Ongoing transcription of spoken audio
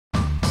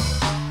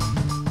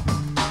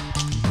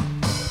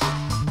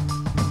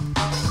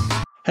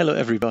Hello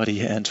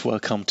everybody and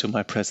welcome to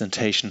my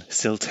presentation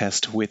SIL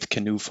Test with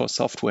Canoe for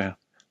Software.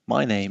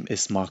 My name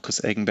is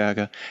Markus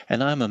Eggenberger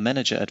and I'm a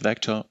manager at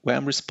Vector where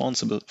I'm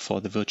responsible for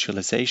the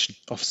virtualization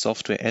of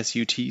software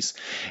SUTs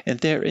and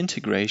their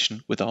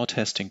integration with our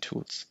testing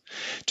tools.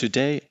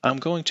 Today I'm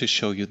going to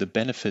show you the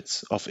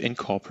benefits of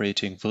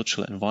incorporating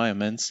virtual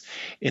environments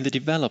in the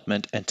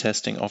development and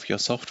testing of your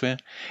software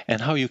and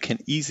how you can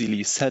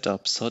easily set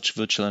up such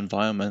virtual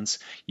environments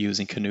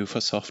using Canoe for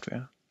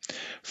Software.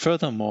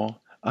 Furthermore,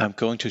 I'm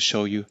going to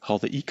show you how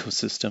the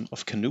ecosystem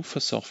of Canoe for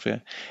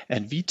Software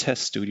and vTest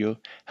Studio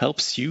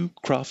helps you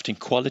crafting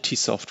quality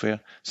software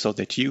so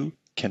that you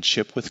can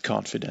ship with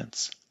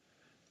confidence.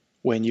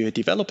 When you're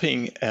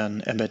developing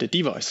an embedded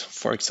device,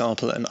 for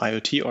example an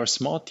IoT or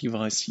smart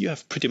device, you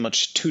have pretty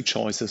much two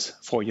choices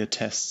for your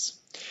tests.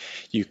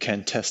 You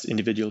can test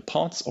individual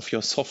parts of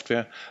your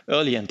software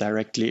early and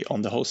directly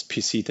on the host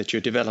PC that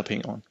you're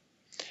developing on.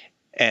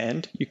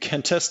 And you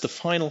can test the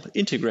final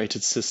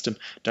integrated system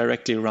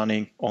directly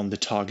running on the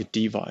target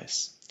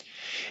device.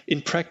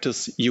 In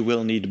practice, you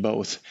will need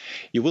both.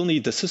 You will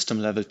need the system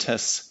level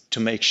tests to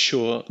make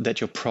sure that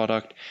your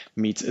product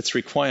meets its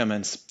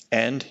requirements.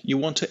 And you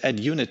want to add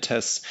unit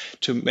tests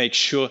to make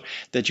sure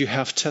that you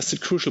have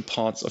tested crucial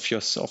parts of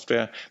your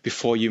software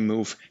before you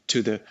move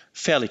to the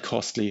fairly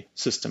costly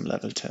system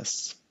level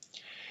tests.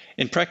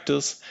 In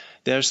practice,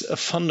 there's a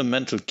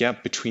fundamental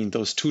gap between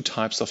those two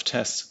types of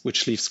tests,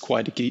 which leaves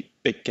quite a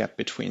big gap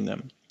between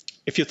them.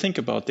 If you think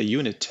about the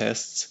unit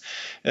tests,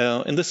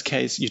 in this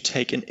case, you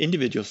take an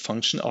individual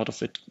function out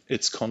of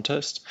its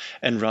context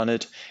and run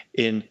it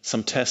in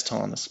some test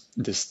harness.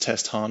 This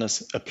test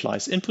harness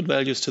applies input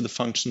values to the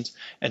functions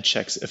and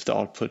checks if the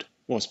output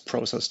was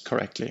processed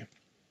correctly.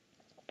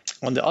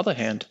 On the other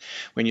hand,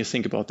 when you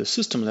think about the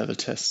system level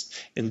tests,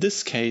 in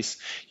this case,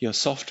 your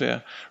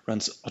software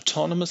runs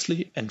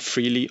autonomously and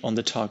freely on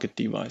the target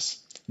device.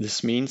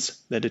 This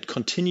means that it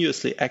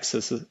continuously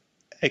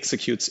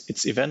executes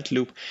its event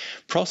loop,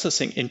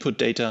 processing input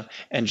data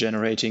and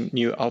generating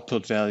new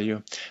output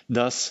value,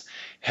 thus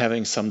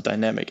having some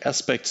dynamic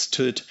aspects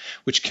to it,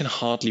 which can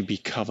hardly be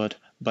covered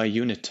by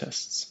unit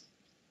tests.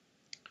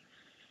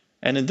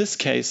 And in this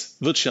case,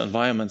 virtual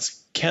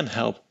environments can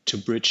help to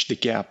bridge the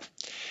gap.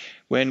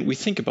 When we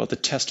think about the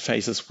test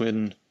phases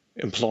when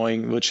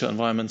employing virtual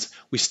environments,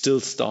 we still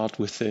start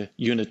with the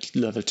unit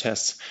level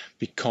tests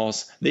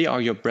because they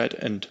are your bread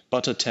and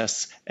butter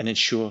tests and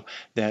ensure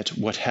that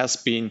what has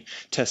been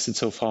tested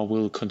so far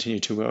will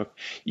continue to work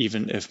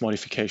even if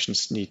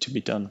modifications need to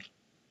be done.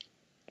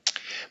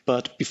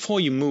 But before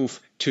you move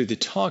to the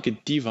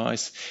target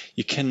device,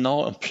 you can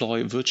now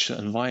employ virtual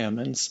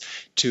environments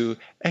to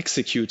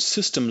execute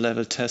system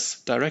level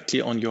tests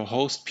directly on your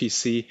host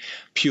PC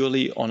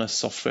purely on a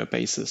software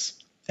basis.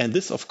 And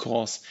this, of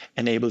course,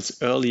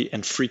 enables early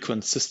and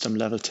frequent system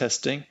level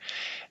testing.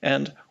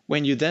 And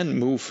when you then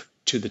move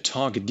to the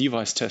target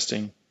device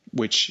testing,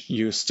 which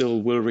you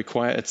still will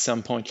require at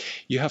some point,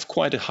 you have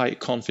quite a high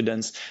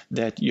confidence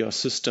that your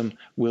system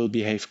will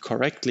behave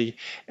correctly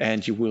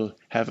and you will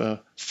have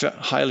a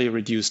highly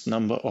reduced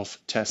number of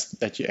tests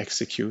that you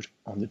execute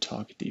on the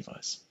target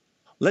device.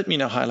 Let me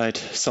now highlight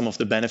some of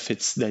the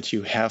benefits that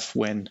you have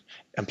when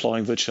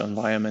employing virtual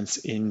environments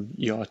in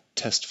your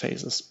test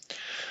phases.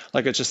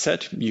 Like I just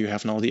said, you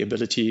have now the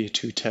ability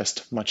to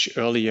test much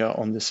earlier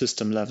on the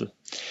system level.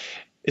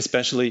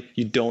 Especially,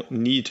 you don't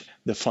need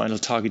the final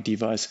target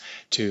device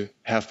to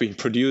have been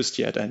produced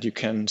yet, and you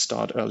can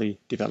start early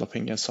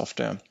developing your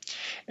software.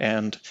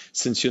 And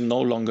since you're no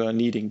longer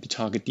needing the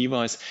target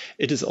device,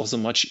 it is also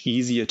much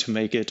easier to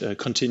make it a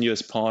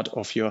continuous part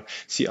of your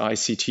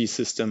CI/CD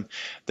system.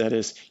 That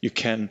is, you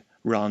can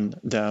run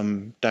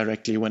them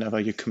directly whenever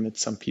you commit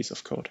some piece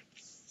of code.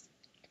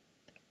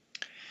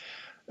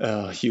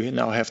 You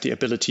now have the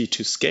ability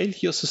to scale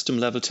your system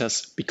level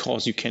tests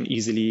because you can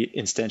easily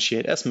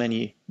instantiate as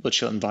many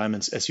virtual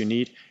environments as you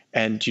need,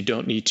 and you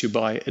don't need to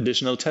buy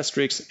additional test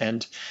rigs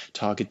and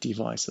target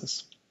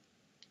devices.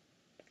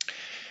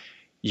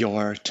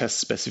 Your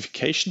test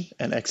specification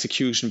and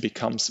execution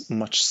becomes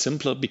much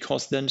simpler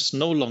because there's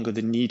no longer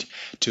the need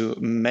to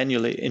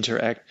manually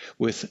interact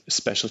with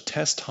special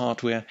test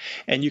hardware,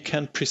 and you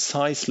can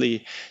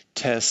precisely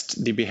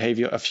test the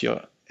behavior of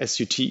your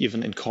SUT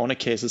even in corner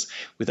cases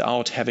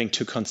without having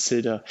to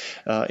consider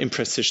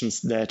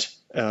imprecisions that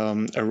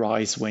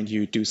arise when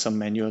you do some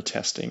manual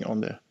testing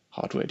on the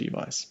hardware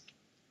device.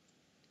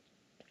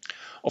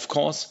 Of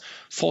course,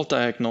 fault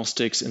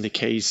diagnostics in the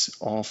case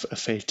of a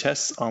failed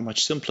test are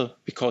much simpler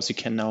because you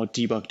can now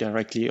debug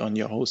directly on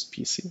your host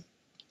PC.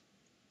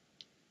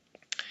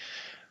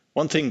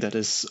 One thing that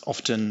is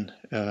often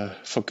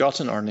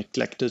forgotten or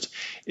neglected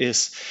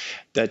is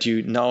that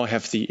you now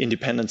have the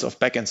independence of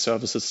backend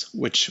services,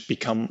 which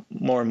become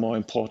more and more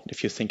important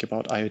if you think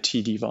about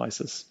IoT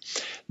devices.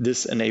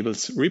 This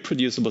enables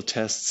reproducible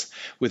tests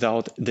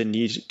without the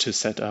need to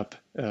set up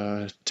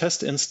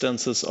test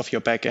instances of your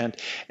backend,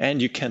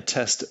 and you can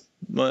test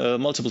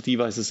multiple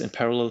devices in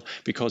parallel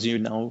because you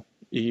now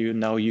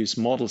use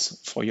models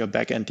for your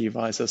backend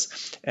devices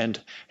and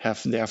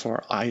have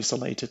therefore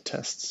isolated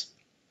tests.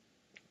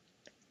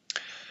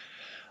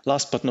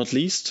 Last but not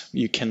least,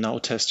 you can now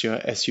test your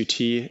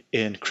SUT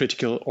in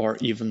critical or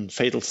even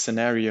fatal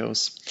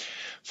scenarios.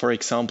 For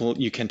example,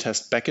 you can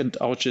test backend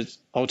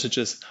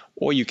outages,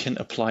 or you can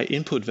apply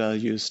input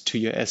values to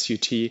your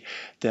SUT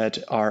that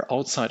are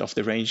outside of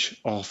the range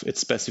of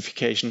its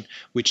specification,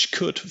 which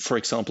could, for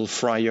example,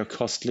 fry your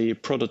costly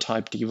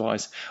prototype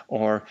device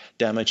or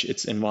damage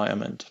its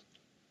environment.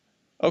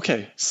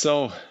 Okay,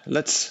 so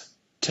let's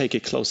take a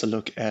closer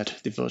look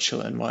at the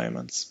virtual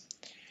environments.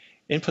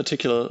 In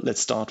particular,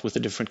 let's start with the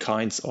different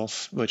kinds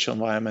of virtual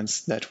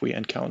environments that we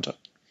encounter.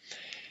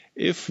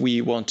 If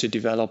we want to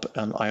develop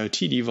an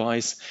IoT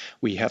device,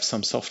 we have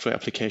some software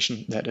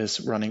application that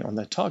is running on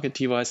that target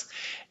device,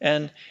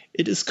 and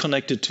it is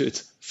connected to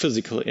its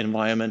physical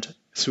environment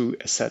through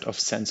a set of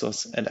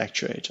sensors and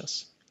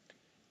actuators.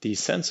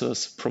 These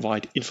sensors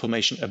provide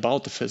information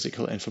about the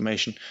physical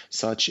information,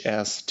 such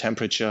as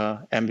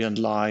temperature, ambient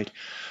light,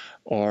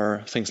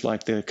 or things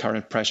like the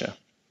current pressure.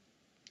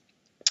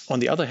 On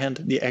the other hand,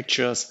 the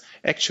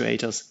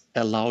actuators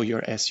allow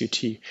your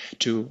SUT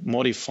to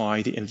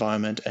modify the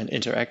environment and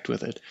interact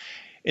with it.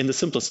 In the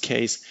simplest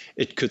case,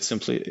 it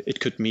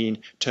could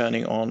mean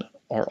turning on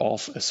or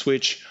off a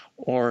switch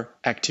or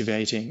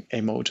activating a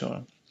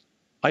motor.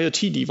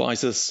 IoT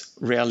devices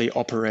rarely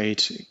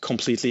operate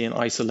completely in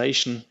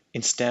isolation.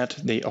 Instead,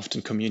 they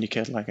often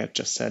communicate, like I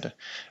just said,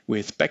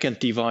 with backend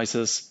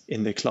devices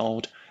in the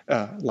cloud,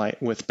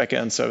 like with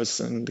backend services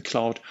in the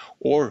cloud,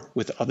 or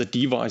with other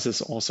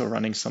devices also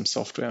running some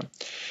software.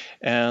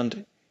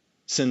 And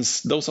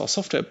since those are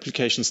software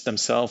applications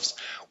themselves,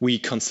 we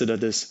consider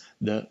this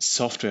the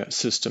software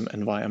system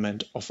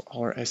environment of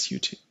our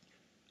SUT.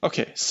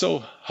 Okay,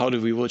 so how do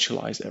we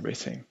virtualize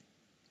everything?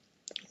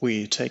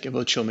 We take a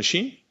virtual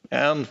machine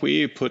and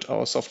we put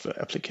our software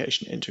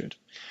application into it.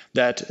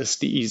 That is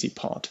the easy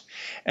part.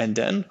 And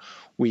then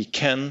we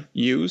can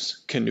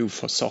use Canoe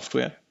for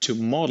software to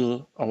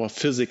model our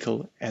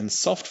physical and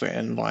software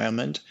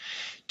environment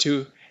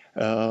to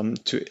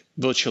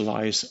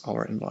virtualize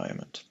our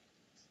environment.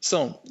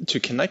 So to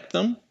connect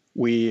them,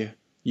 we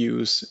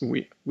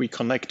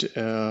connect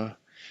the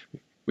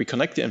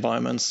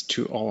environments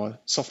to our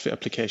software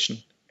application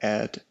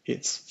at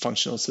its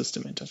functional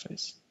system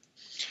interface.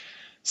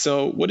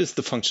 So what is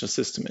the functional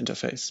system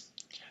interface?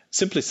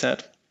 Simply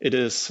said, it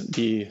is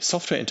the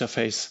software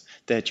interface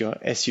that your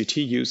SUT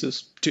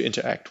uses to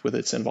interact with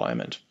its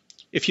environment.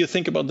 If you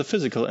think about the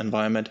physical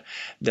environment,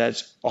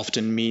 that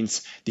often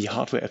means the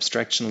hardware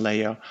abstraction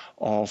layer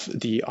of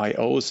the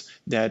IOs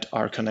that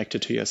are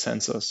connected to your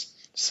sensors.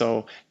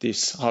 So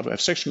this hardware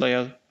abstraction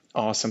layer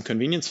are some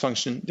convenience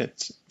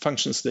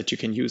functions that you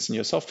can use in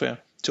your software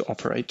to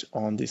operate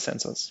on these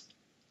sensors.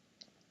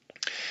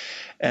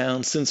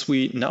 And since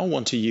we now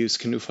want to use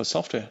Canoe for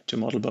software to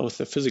model both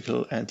the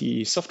physical and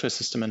the software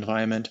system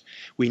environment,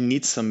 we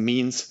need some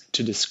means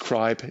to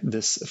describe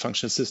this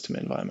functional system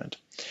environment.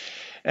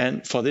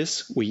 And for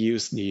this, we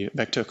use the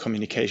Vector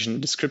Communication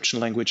Description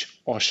Language,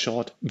 or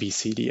short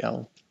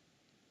VCDL.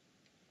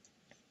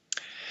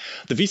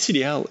 The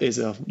VCDL is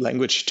a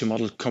language to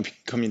model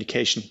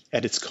communication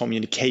at its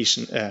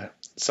communication. The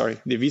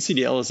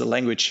VCDL is a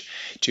language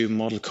to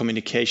model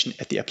communication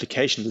at the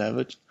application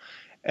level.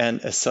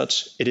 And as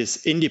such, it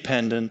is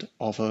independent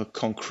of a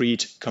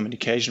concrete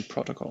communication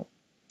protocol.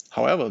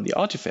 However, the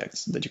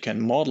artifacts that you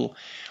can model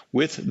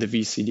with the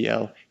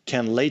VCDL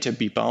can later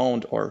be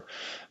bound or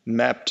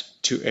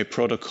mapped to a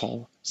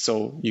protocol,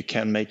 so you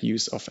can make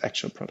use of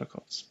actual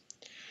protocols.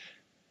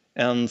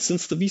 And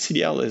since the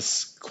VCDL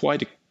is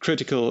quite a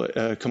critical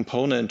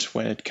component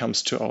when it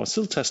comes to our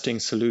SIL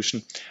testing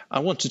solution, I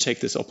want to take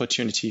this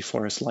opportunity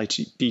for a slight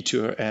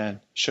detour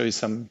and show you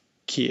some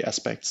key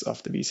aspects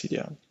of the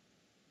VCDL.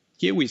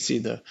 Here we see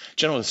the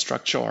general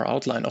structure or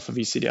outline of a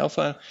VCDL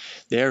file.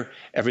 There,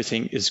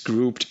 everything is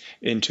grouped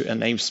into a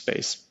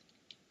namespace.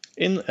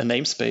 In a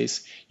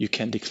namespace, you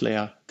can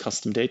declare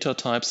custom data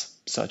types,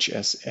 such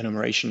as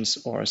enumerations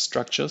or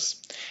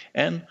structures.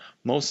 And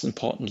most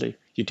importantly,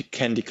 you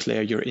can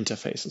declare your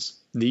interfaces.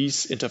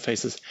 These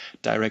interfaces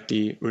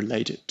directly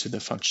related to the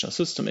functional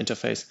system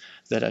interface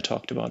that I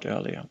talked about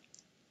earlier.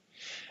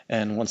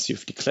 And once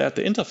you've declared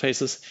the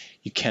interfaces,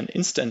 you can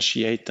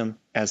instantiate them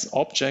as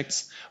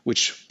objects,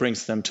 which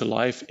brings them to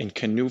life in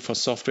Canoe for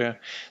software.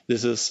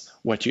 This is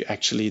what you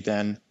actually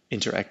then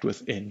interact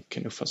with in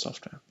Canoe for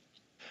software.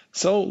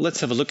 So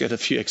let's have a look at a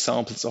few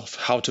examples of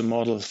how to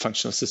model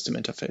functional system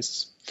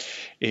interfaces.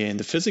 In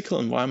the physical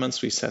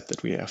environments, we said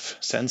that we have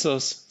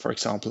sensors, for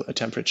example, a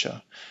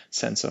temperature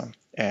sensor,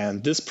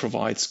 and this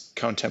provides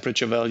current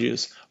temperature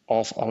values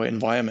of our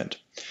environment.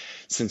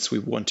 Since we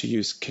want to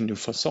use Canoe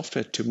for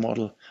software to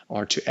model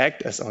or to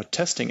act as our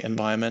testing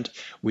environment,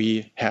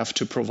 we have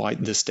to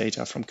provide this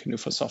data from Canoe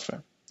for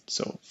software.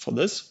 So for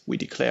this, we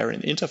declare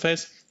an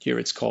interface. Here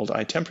it's called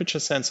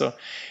iTemperature sensor,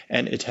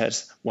 and it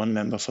has one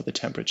member for the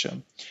temperature.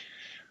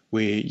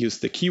 We use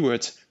the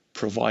keywords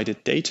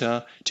provided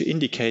data to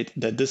indicate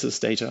that this is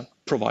data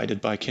provided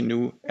by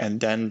Canoe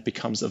and then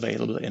becomes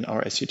available in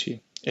our SUT.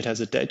 It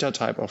has a data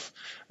type of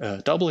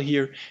double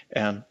here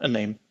and a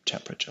name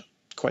temperature.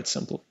 Quite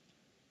simple.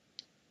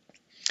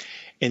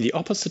 In the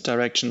opposite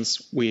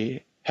directions,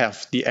 we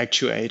have the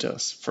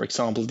actuators, for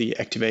example, the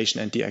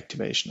activation and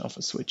deactivation of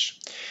a switch.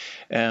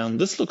 And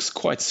this looks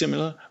quite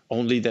similar,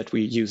 only that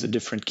we use a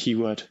different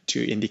keyword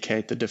to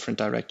indicate the different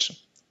direction.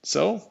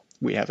 So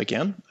we have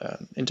again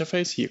an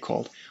interface here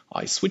called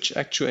iSwitch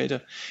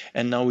actuator,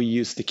 and now we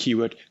use the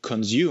keyword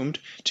consumed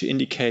to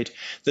indicate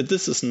that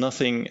this is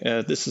nothing,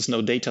 this is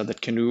no data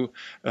that Canoe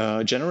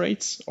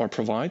generates or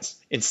provides.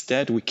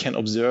 Instead, we can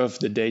observe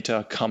the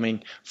data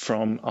coming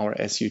from our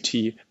SUT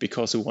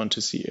because we want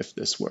to see if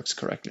this works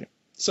correctly.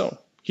 So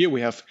here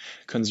we have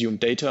consumed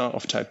data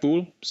of type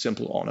bool,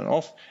 simple on and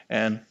off,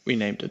 and we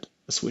named it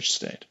a switch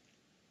state.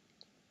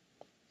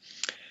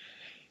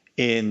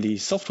 In the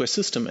software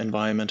system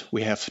environment,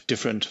 we have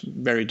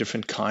very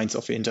different kinds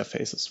of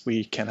interfaces.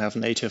 We can have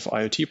native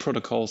IoT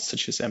protocols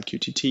such as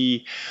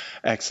MQTT,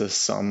 access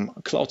some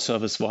cloud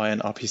service via an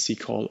RPC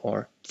call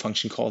or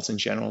function calls in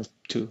general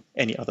to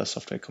any other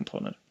software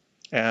component.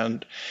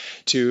 And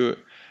to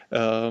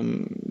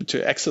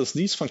access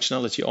these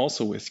functionality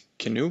also with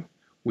Canoe,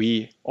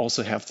 we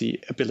also have the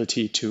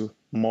ability to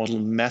model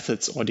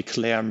methods or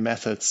declare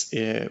methods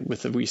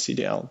with the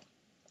VCDL.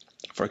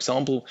 For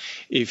example,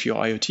 if your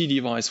IoT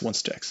device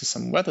wants to access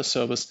some weather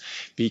service,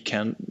 we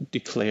can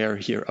declare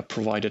here a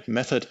provided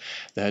method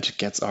that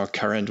gets our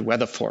current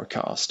weather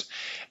forecast.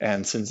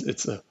 And since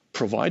it's a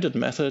provided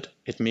method,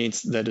 it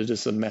means that it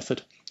is a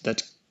method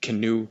that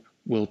Canoe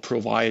will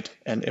provide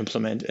and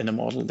implement in a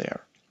model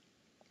there.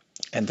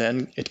 And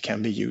then it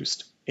can be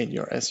used in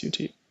your SUT.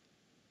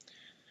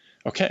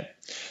 Okay,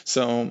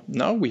 so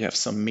now we have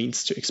some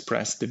means to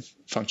express the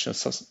functional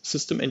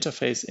system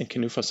interface in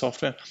Canoe for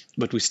Software,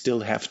 but we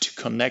still have to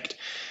connect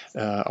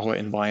our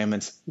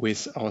environments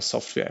with our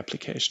software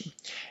application.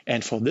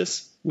 And for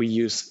this, we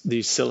use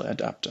the SIL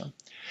adapter.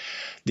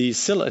 The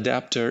SIL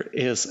adapter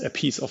is a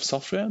piece of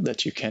software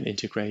that you can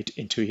integrate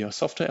into your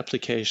software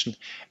application,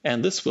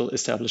 and this will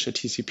establish a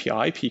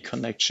TCP/IP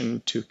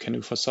connection to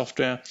Canoe for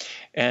Software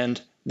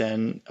and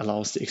then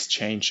allows the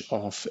exchange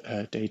of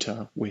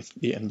data with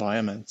the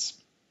environments.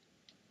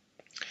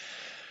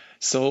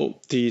 So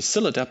the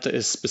SIL adapter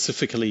is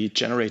specifically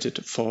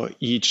generated for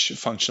each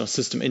functional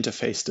system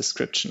interface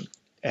description.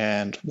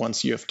 And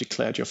once you have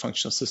declared your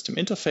functional system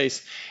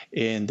interface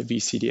in the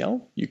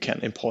VCDL, you can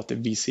import the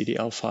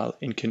VCDL file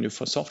in Canoe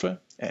for Software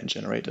and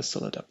generate a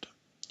SIL adapter.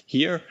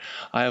 Here,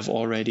 I have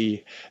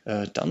already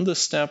done this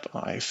step.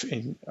 I've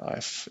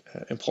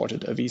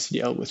imported a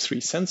VCDL with 3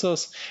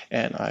 sensors,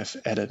 and I've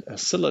added a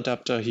SIL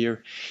adapter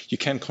here. You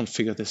can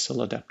configure the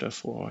SIL adapter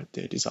for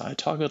the desired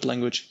target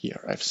language.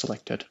 Here, I've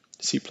selected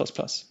C++.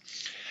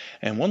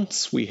 And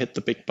once we hit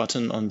the big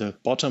button on the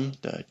bottom,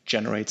 the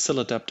Generate SIL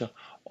adapter,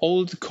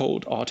 all the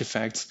code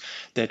artifacts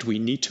that we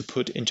need to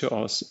put into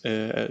our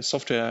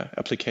software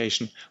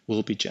application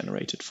will be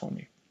generated for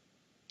me.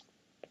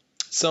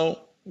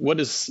 So,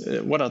 what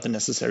are the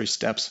necessary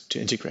steps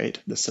to integrate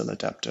the SIL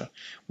adapter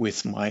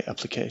with my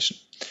application?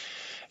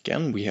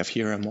 Again, we have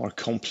here a more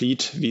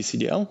complete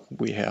VCDL.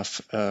 We have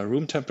a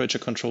room temperature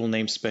control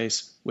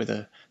namespace with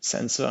a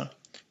sensor,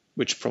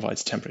 which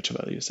provides temperature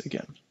values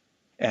again.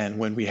 And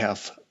when we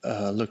have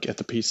a look at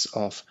the piece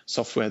of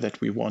software that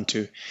we want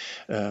to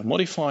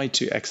modify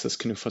to access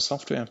Canoe for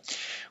Software,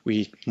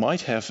 we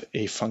might have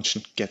a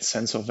function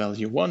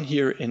getSensorValue1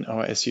 here in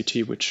our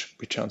SUT, which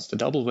returns the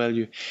double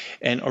value.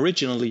 And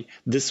originally,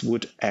 this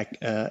would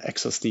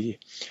access the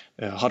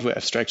hardware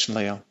abstraction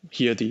layer,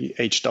 here the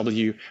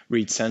HW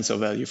read sensor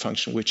value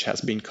function, which has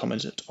been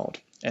commented out.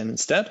 And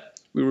instead,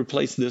 we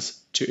replace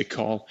this to a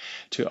call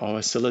to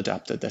our SIL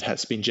adapter that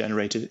has been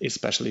generated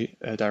especially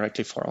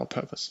directly for our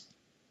purpose.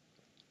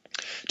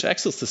 To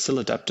access the SIL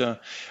adapter,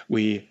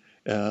 we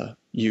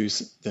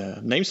use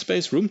the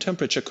namespace room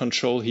temperature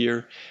control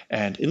here,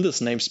 and in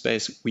this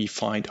namespace we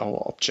find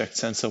our object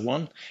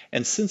sensor1,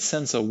 and since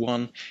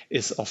sensor1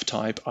 is of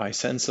type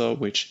iSensor,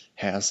 which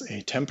has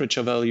a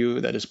temperature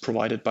value that is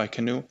provided by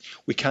Canoe,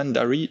 we can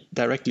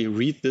directly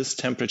read this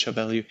temperature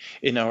value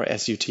in our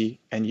SUT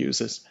and use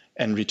this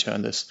and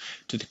return this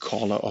to the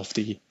caller of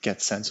the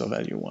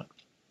getSensorValue1.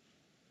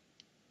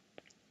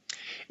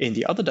 In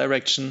the other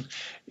direction,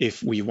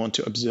 if we want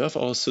to observe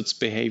our SUT's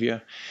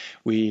behavior,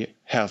 we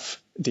have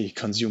the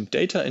consumed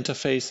data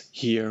interface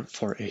here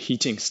for a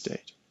heating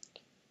state.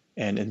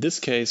 And in this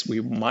case,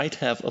 we might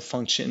have a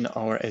function in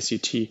our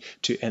SUT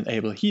to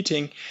enable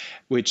heating,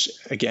 which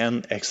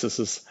again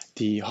accesses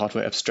the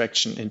hardware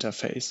abstraction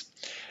interface.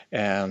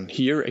 And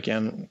here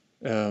again,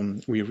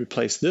 we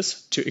replace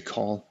this to a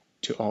call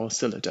to our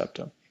SIL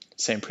adapter.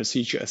 Same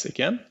procedure as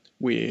again,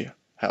 we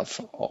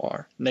have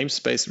our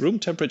namespace room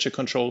temperature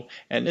control,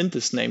 and in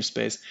this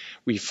namespace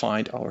we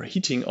find our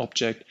heating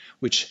object,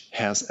 which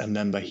has a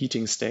member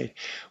heating state,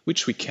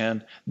 which we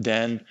can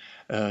then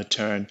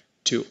turn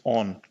to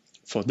on.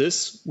 For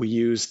this, we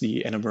use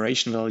the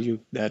enumeration value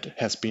that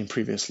has been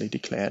previously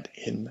declared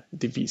in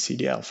the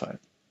VCDL file.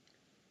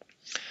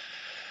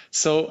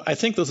 So I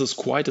think this is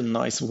quite a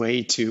nice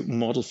way to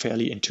model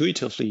fairly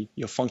intuitively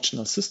your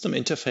functional system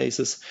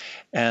interfaces,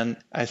 and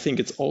I think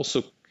it's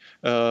also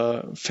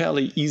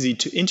fairly easy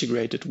to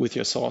integrate it with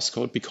your source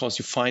code because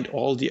you find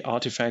all the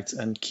artifacts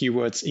and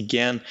keywords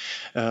again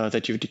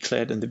that you've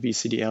declared in the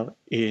VCDL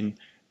in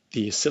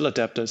the SIL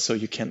adapter, so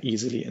you can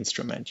easily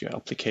instrument your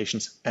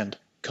applications and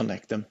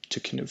connect them to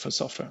Canoe for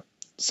Software.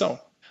 So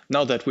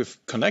now that we've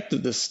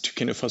connected this to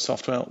Canoe for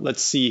Software,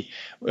 let's see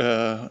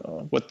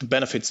what the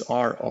benefits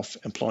are of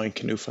employing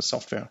Canoe for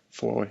Software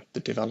for the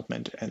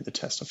development and the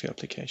test of your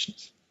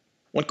applications.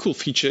 One cool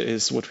feature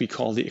is what we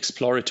call the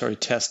exploratory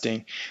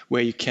testing,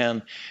 where you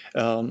can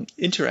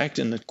interact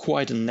in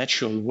quite a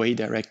natural way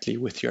directly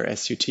with your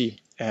SUT.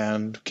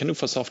 And Canoe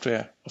for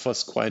Software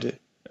offers quite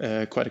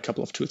a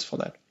couple of tools for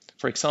that.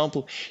 For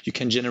example, you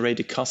can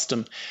generate a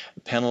custom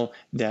panel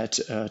that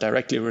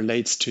directly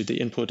relates to the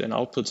input and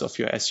outputs of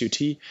your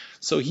SUT.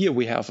 So here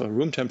we have a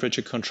room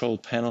temperature control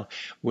panel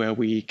where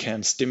we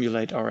can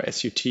stimulate our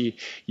SUT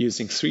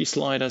using 3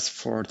 sliders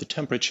for the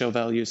temperature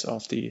values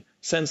of the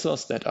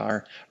sensors that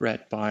are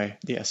read by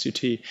the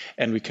SUT,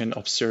 and we can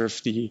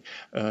observe the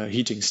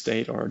heating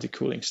state or the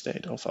cooling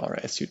state of our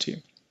SUT.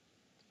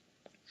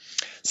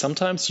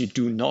 Sometimes you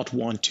do not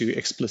want to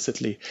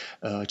explicitly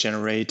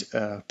generate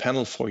a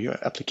panel for your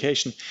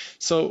application.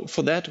 So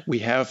for that, we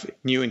have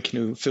new in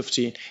Canoe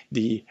 15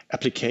 the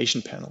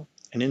application panel.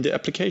 And in the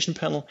application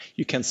panel,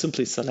 you can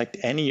simply select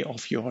any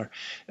of your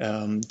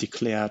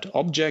declared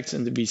objects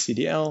in the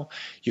VCDL.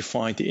 You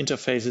find the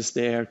interfaces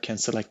there, can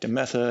select a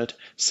method,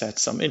 set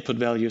some input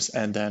values,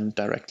 and then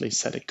directly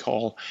set a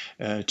call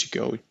to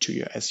go to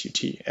your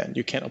SUT. And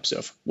you can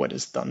observe what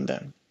is done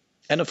then.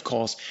 And of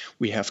course,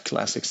 we have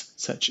classics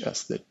such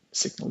as the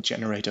signal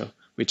generator,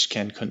 which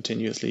can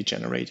continuously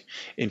generate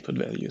input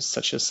values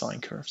such as sine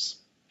curves.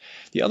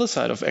 The other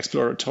side of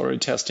exploratory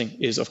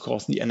testing is, of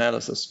course, the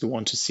analysis. You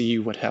want to see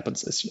what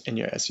happens in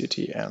your SUT,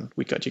 and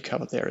we got you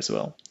covered there as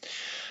well.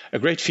 A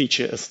great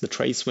feature is the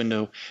trace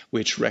window,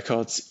 which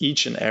records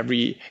each and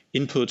every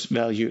input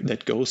value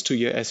that goes to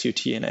your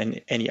SUT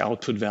and any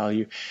output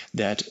value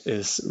that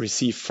is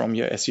received from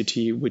your SUT,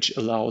 which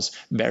allows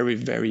very,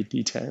 very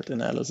detailed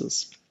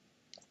analysis.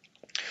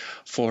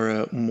 For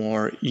a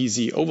more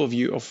easy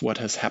overview of what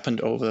has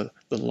happened over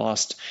the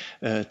last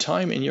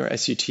time in your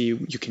SUT,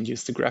 you can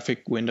use the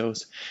graphic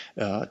windows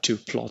to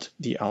plot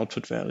the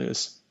output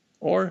values.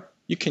 Or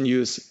you can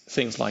use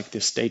things like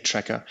the state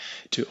tracker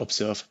to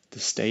observe the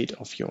state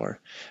of your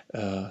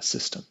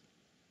system.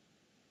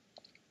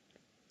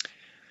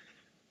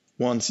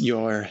 Once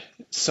your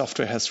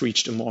software has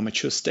reached a more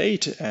mature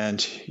state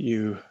and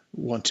you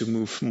want to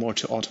move more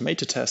to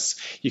automated tests,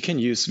 you can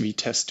use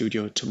VTest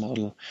Studio to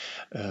model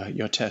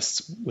your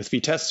tests. With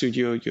VTest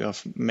Studio, you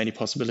have many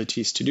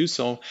possibilities to do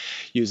so,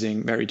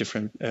 using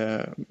different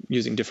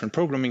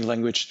programming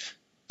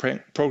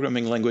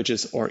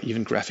languages or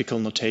even graphical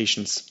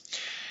notations.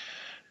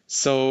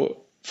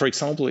 So, for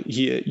example,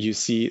 here you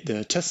see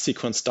the test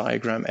sequence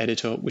diagram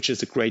editor, which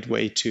is a great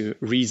way to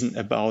reason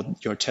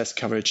about your test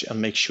coverage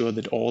and make sure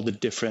that all the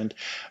different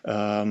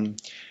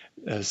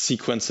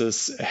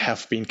sequences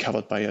have been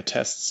covered by your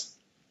tests.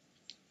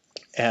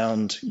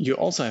 And you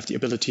also have the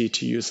ability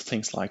to use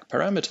things like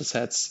parameter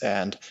sets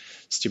and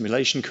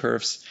stimulation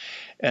curves,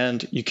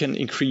 and you can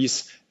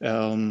increase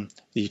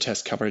the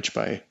test coverage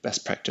by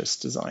best practice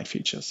design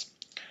features.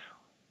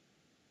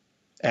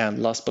 And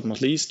last but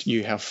not least,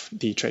 you have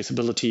the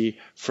traceability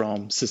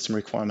from system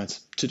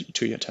requirements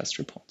to your test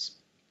reports.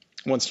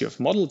 Once you have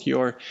modeled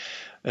your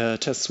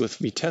tests with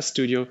VTest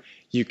Studio,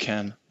 you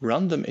can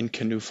run them in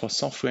Canoe for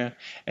Software,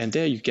 and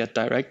there you get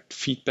direct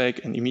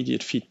feedback and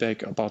immediate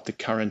feedback about the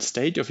current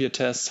state of your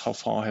tests, how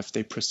far have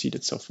they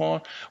proceeded so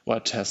far,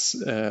 what has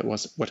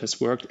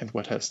worked and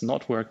what has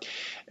not worked.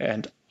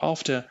 And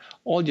after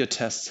all your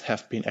tests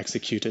have been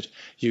executed,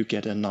 you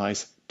get a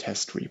nice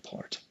test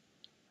report.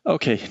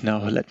 Okay,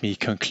 now let me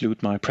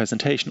conclude my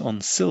presentation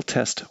on SIL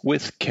Test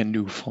with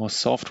Canoe for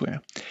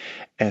Software.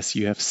 As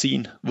you have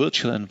seen,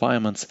 virtual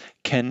environments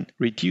can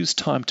reduce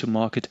time to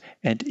market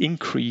and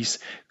increase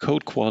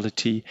code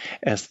quality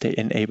as they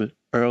enable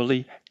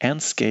early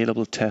and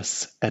scalable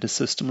tests at a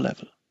system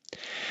level.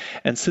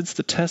 And since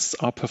the tests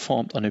are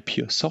performed on a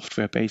pure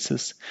software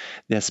basis,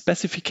 their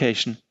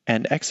specification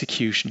and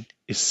execution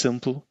is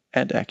simple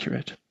and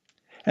accurate.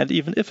 And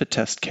even if a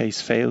test case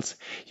fails,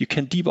 you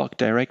can debug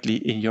directly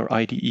in your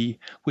IDE,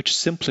 which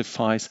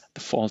simplifies the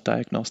fault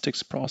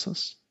diagnostics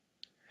process.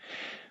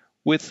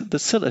 With the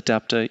SIL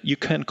adapter, you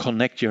can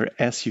connect your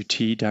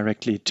SUT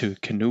directly to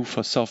Canoe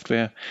for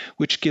Software,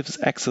 which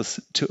gives access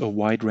to a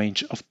wide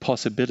range of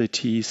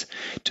possibilities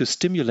to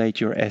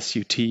stimulate your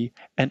SUT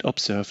and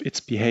observe its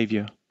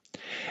behavior.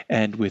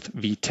 And with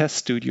VTest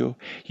Studio,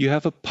 you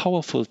have a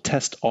powerful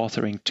test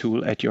authoring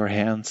tool at your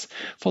hands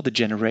for the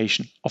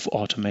generation of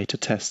automated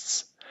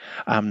tests.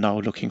 I'm now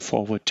looking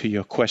forward to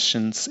your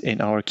questions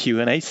in our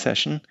Q&A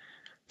session.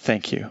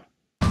 Thank you.